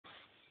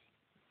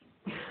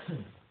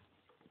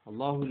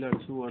Allahu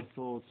lartësuar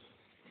thot: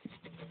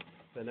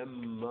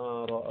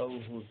 فلما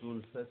رأوه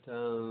زلفة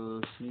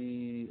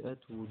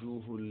سيئت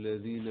وجوه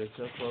الذين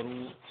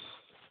كفروا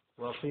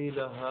وقيل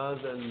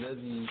هذا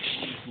الذي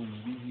كنتم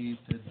به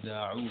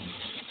تدعون.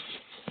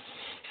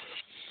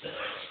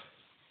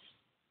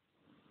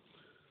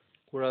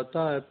 Kur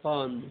ata e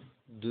pan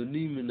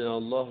dënimin e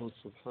Allahut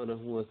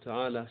subhanahu wa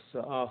ta'ala së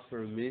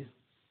afërmi,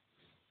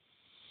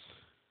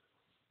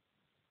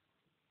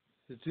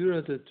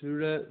 fytyrat e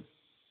tyre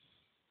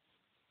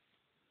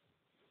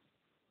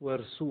u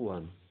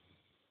errësuan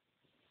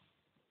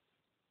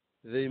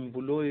dhe i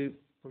mbuloi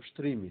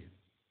poshtrimi.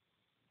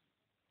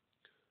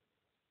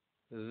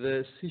 Dhe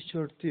si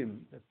qortim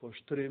e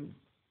poshtrim,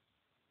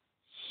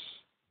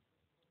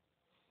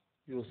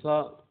 ju tha: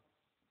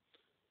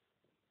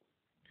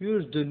 ky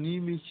është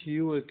dënimi që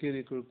ju e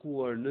keni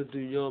kërkuar në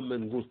dynja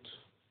me ngut.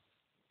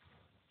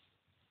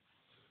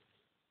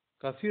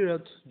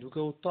 Kafirat, duke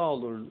u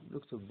tallur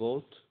në këtë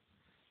botë,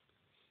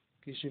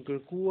 kishin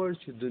kërkuar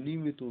që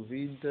dënimi t'u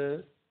vinte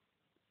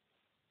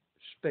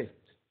shpejt.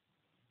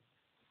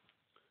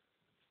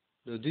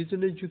 Në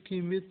ditën e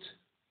gjykimit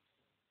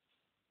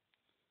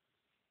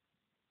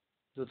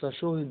do ta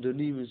shohin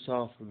dënimin së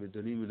afërmi,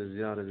 dënimin e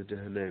zjarrit të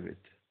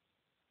xhenemit.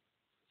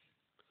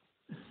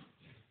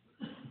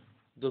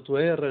 Do t'u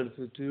erren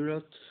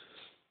fytyrat,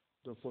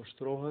 do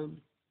poshtrohen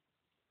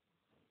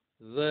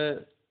dhe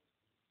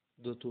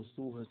do t'u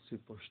thuhet si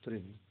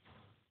poshtrim: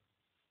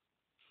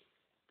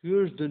 ky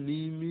është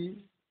dënimi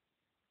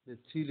në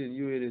cilin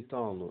ju jeni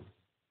tallur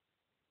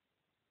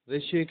dhe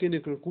që e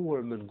keni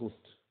kërkuar me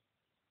ngut.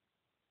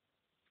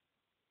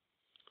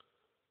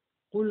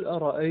 قل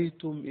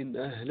أرأيتم إن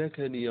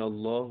أهلكني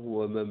الله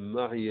ومن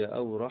معي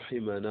أو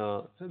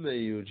رحمنا فمن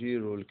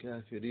يجير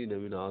الكافرين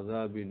من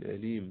عذاب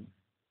أليم.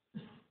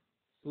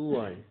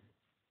 Thuaj,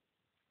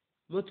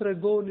 më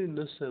tregoni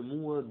nëse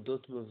mua do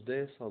të më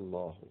vdes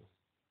Allahu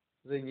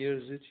dhe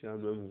njerëzit që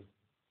janë me mu,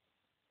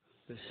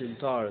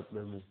 besimtarët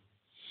me mu,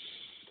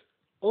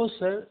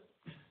 ose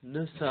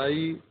nëse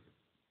ai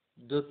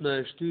do të na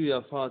e shtyjë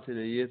afatin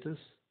e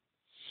jetës,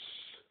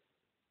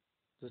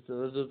 do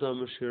të na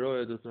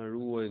mëshirojë, do të na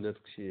ruajë nga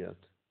të këqijat.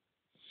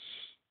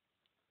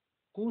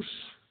 Kush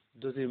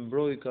do t'i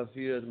mbrojë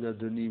kafirat nga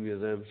dënimi i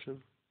dhëmshëm?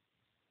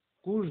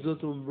 Kush do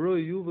t'u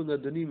mbrojë juve nga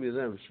dënimi i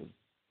dhëmshëm?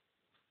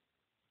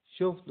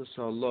 Qoftë nëse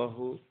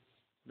Allahu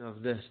na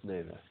vdes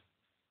neve,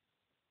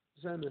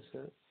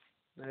 nëse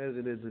na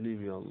erdhi në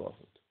dënimi i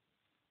Allahut.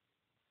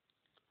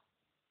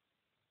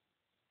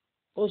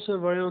 Ose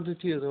varianti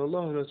tjetër,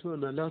 Allahu na thua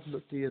na lat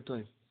të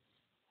jetojmë.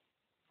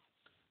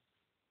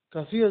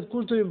 Kafirat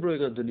kur të i mbrojë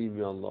nga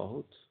dënimi i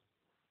Allahut,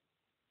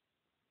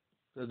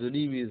 nga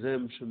dënimi i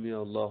dhëmshëm i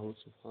Allahut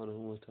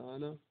subhanahu wa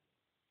ta'ala?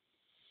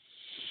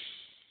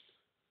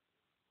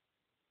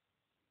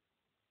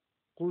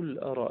 قل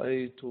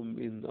أرأيتم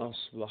إن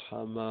أصبح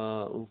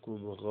ماؤكم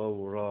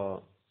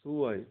غورا.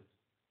 Thuaj,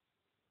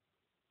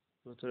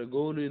 më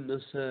tregoni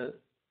nëse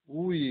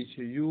uji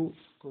që ju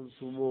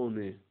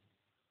konsumoni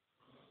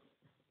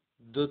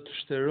do të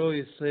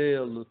shterojë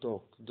thellë në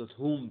tokë, do të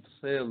humb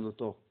thellë në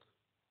tokë,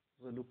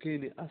 dhe nuk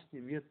keni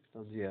asnjë mjet për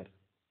ta nxjerrë,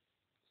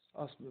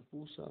 as me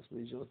pusa, as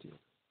me gjë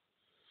tjetër.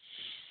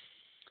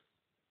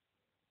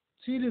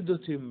 Cili do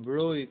t'i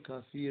mbrojë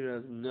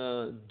kafirat nga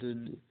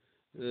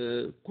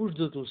kush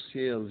do t'u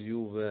sjell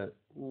juve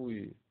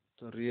ujë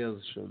të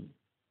rrjedhshëm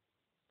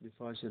në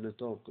faqen e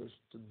tokës,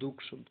 të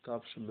dukshëm, të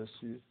kapshëm me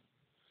sy?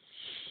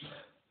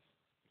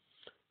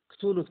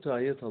 Këtu në këtë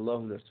ajet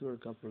Allahu lartësuar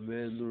ka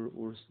përmendur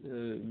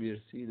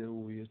mirësinë e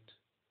ujit.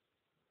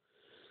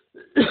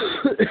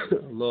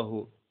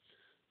 Allahu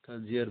ka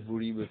nxjerrë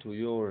burimet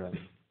ujore.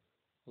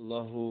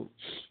 Allahu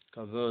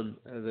ka vënë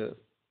edhe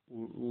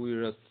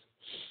ujërat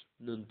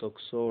nën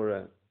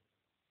toksore,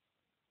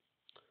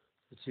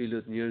 të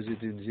cilët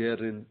njerëzit i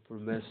nxjerrin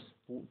përmes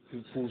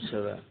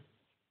puseve.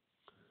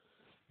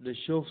 Në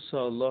qoftë se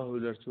Allahu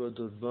i lartësuar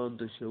do të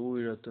bante që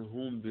ujërat të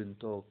humbin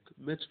tokë,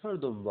 me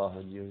çfarë do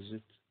mbahen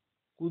njerëzit?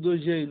 Ku do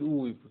gjejnë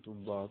ujë për të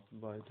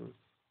mbajtur?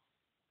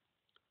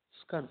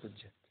 S'kan për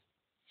gjetë.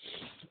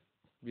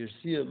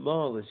 Mirësia e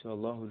madhe që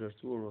Allahu i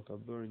lartësuar ka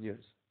bërë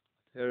njerëz.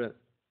 Atëherë,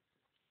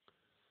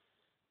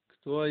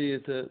 këto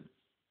ajete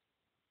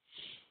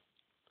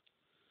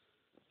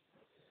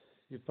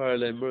i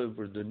paralajmërojnë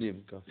për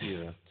dënim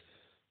kafirat.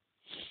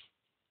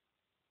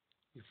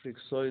 I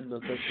friksojnë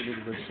ata që nuk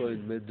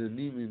besojnë me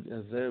dënimin e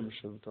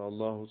dhëmshëm të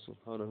Allahut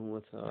subhanahu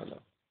wa ta'ala.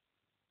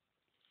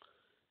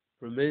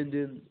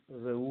 Përmendin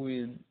dhe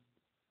ujin,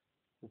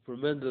 u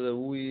përmend edhe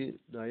uji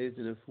në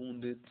ajetin e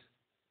fundit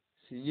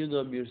si një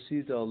nga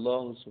mirësitë e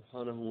Allahut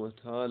subhanahu wa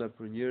ta'ala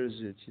për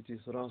njerëzit që t'i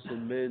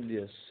thrasin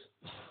mendjes,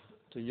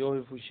 të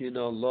njohin fuqinë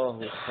e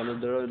Allahut,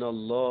 falenderojnë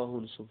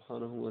Allahun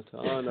subhanahu wa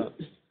ta'ala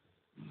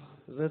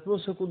dhe të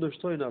mos e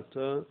kundërshtojnë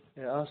atë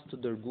e as të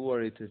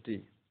dërguarit e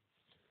tij.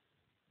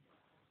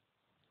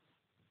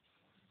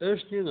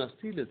 Është një nga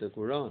stilet e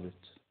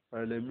Kuranit,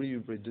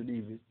 paralajmërimi për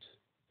dënimit.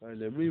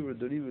 Paralajmërimi për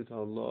dënimit të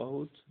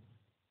Allahut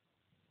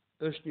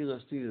është një nga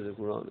stilet e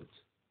Kuranit.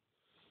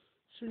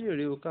 Që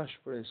njeriu ka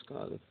shpresë,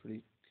 ka dhe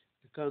frikë,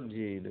 kanë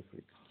ndjejnë e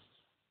frikë.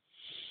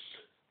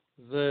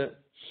 Dhe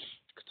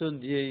këtë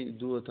ndjej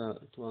duhet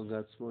të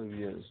angacmojmë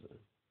njerëzve.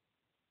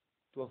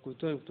 T'ua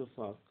kujtojmë këtë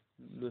fakt,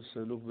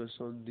 nëse nuk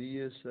beson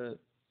dije se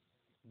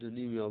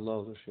dënimi i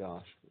Allahut është i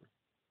ashpër.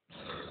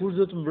 Kush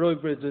do të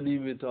mbrojë prej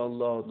dënimit të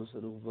Allahut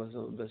nëse nuk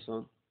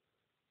beson?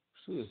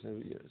 Kështu ju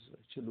themi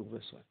njerëzve që nuk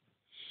besojnë.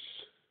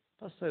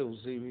 Pastaj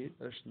udhëzimi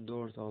është në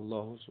dorë të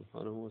Allahut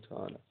subhanahu wa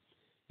taala.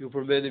 Ju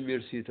përmendim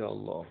mirësitë e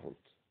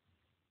Allahut.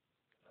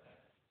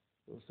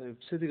 Do thënë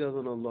pse ti ka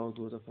thënë Allahu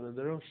duhet ta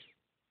falenderosh?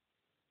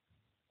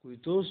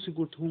 Kujto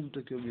sikur të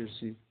humbte kjo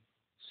mirësi.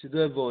 Si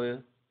do e boje?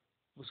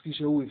 Mos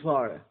kishe ujë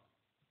fare.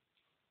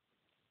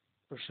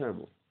 Për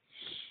shembull.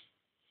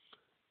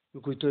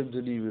 Ju kujtojmë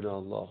dënimin e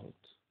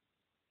Allahut.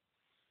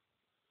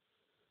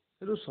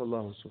 E nusë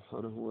Allahu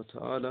subhanahu wa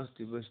ta'ala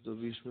të i bëjtë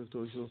dobishme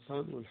këto që u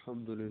thanë,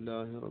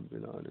 alhamdulillahi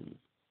rabbil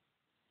alamin.